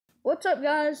What's up,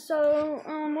 guys? So,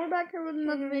 we're back here with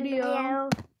another video.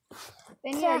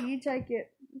 And yeah, you take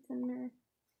it.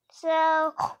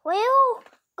 So, we're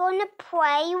gonna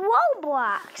play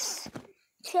Roblox.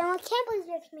 Chandler, can't please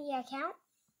give me your account?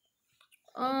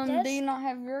 Do you not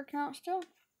have your account still?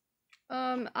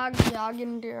 I'll get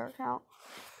into your account.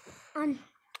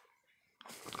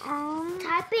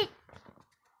 Type it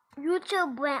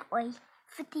YouTube Brantley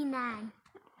 59.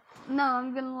 No,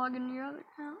 I'm gonna log into your other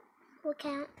account. What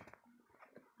account?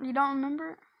 You don't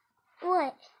remember it?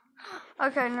 What?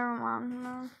 Okay, never mind.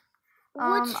 No.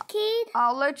 Which kid?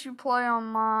 I'll let you play on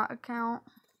my account.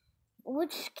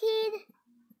 Which kid?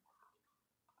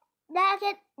 That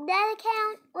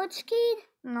account? Which kid?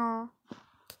 No.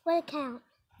 What account?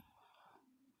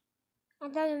 I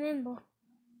don't remember.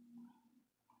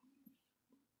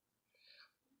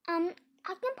 I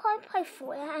can probably play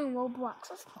Fortnite and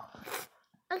Roblox as well.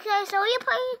 Okay, so we're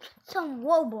playing some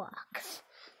Roblox.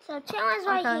 So Chandler's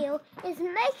right here is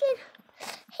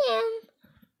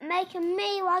making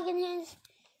me log in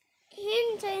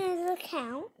into his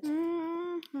account.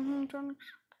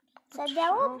 So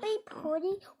that will be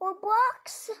pretty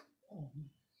Roblox.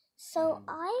 So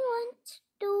I want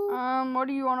to what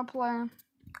do you want to play?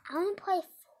 I want to play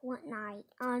Fortnite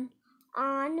on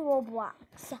Roblox.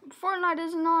 Fortnite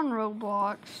isn't on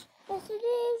Roblox. Yes, it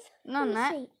is. No,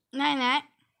 not.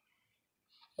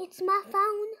 It's my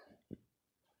phone.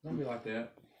 Don't be like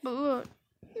that. But look.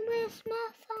 It's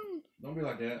my phone. Don't be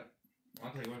like that.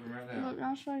 I'll take it with me right now. Look,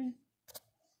 I'll show you.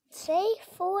 Say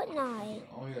Fortnite.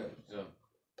 Oh yeah. So,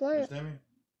 Play it. understand me?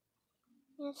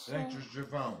 Yes, It ain't just your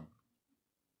phone.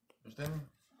 Understand me?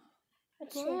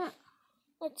 What's this?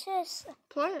 What's this?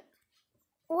 Play it.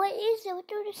 What is it? What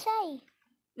do it say?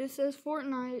 It says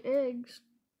Fortnite eggs.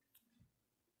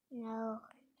 No.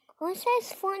 It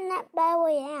says Fortnite Battle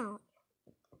Royale.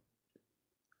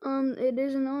 It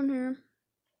isn't on here.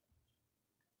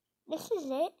 This is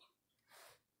it.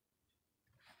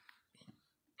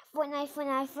 Fortnite.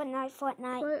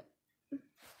 Play it.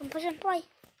 I'm pushing play.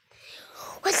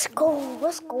 Let's go.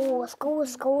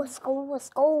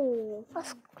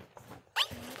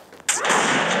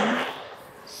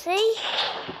 See?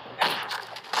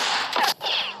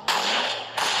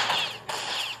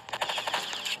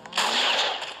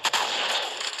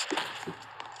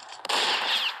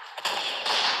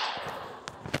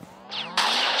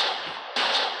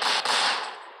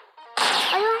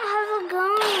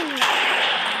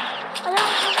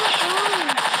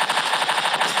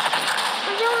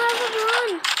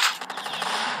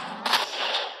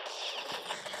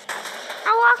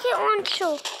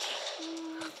 Launcher.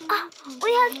 We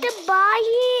have to buy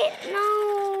it. No,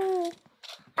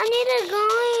 I need a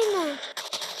gun.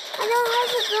 I don't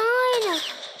have a gun.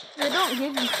 They don't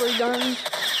give you free guns.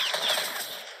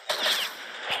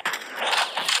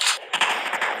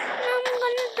 I'm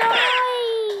gonna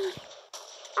die.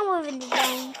 I'm leaving the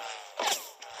game.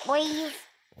 Leave.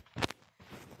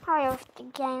 Hurry off the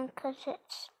game because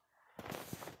it's.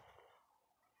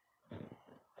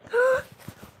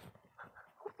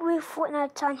 Real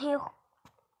Fortnite on here.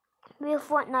 Real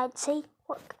Fortnite. See?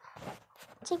 Look.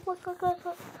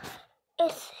 Look.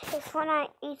 It's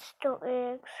Fortnite Easter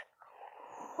eggs.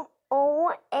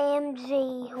 OMG.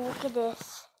 Look at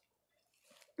this.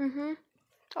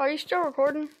 Are you still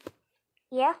recording?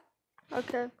 Yeah.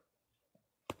 Okay.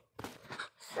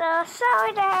 So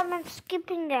sorry that I've been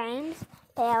skipping games.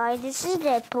 Anyway, this is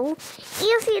Deadpool.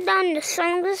 If you've done the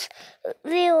strongest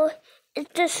video. It's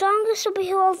the strongest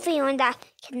superhero villain that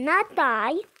cannot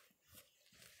die.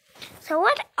 So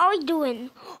what are we doing?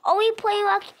 Are we playing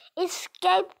like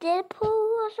Escape Deadpool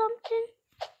or something?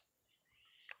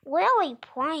 What are we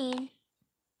playing?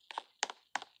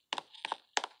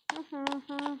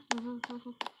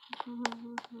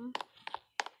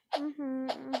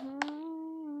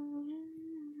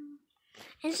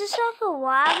 Is this like a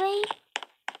lobby?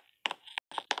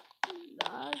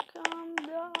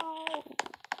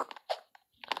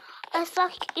 It's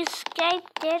like Escape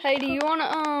Deadpool. Hey, do you want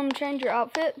to change your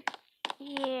outfit?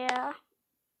 Yeah.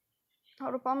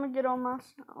 Hold up, I'm gonna get on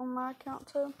my account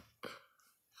too.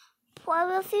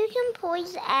 Well, if you can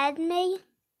please add me.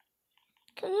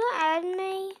 Can you add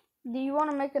me? Do you want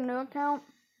to make a new account?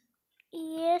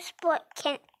 Yes, but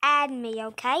can add me,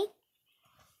 okay?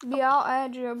 Yeah, I'll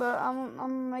add you, but I'm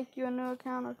gonna make you a new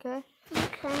account, okay?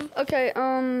 Okay. Okay,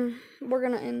 we're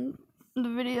gonna end the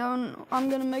video and I'm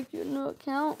gonna make you a new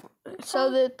account so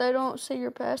that they don't see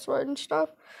your password and stuff.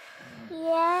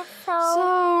 Yeah,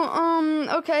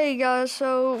 okay guys,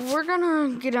 so we're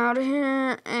gonna get out of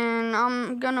here and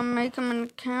I'm gonna make them an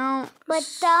account. But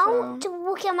don't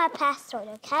look at my password,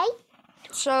 okay?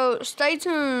 So stay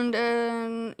tuned,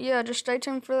 and yeah, just stay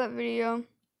tuned for that video. And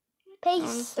with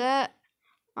Peace. that,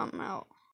 I'm out.